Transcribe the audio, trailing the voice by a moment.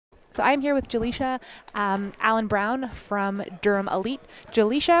So I'm here with Jolesha Allen-Brown from Durham Elite.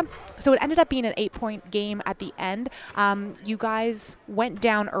 Jolesha, so it ended up being an 8-point game at the end. You guys went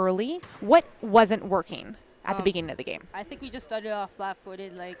down early. What wasn't working at the beginning of the game? I think we just started off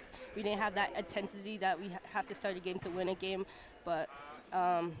flat-footed. Like, we didn't have that intensity that we have to start a game to win a game. But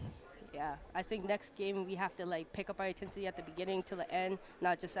yeah, I think next game we have to like pick up our intensity at the beginning to the end,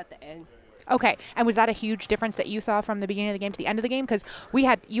 not just at the end. Okay, and was that a huge difference that you saw from the beginning of the game to the end of the game? Because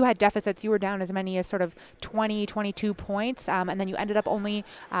you had deficits. You were down as many as sort of 20, 22 points, and then you ended up only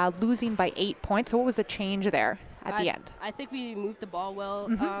losing by 8 points. So what was the change there at the end? I think we moved the ball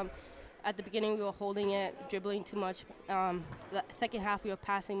well. At the beginning, we were holding it, dribbling too much. The second half, we were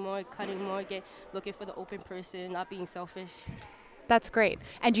passing more, cutting more, looking for the open person, not being selfish. That's great.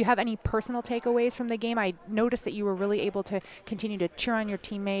 And do you have any personal takeaways from the game? I noticed that you were really able to continue to cheer on your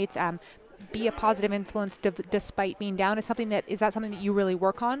teammates, be a positive influence despite being down. Is that something that you really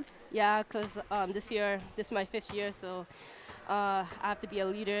work on? Yeah, because this is my 5th year, so I have to be a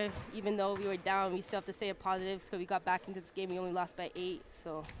leader. Even though we were down, we still have to stay positive. So we got back into this game. We only lost by 8.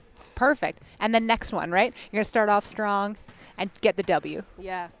 So perfect. And then next one, right? You're going to start off strong and get the W.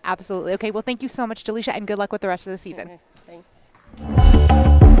 Yeah. Absolutely. Okay, well, thank you so much, Jolesha, and good luck with the rest of the season. Okay, thanks.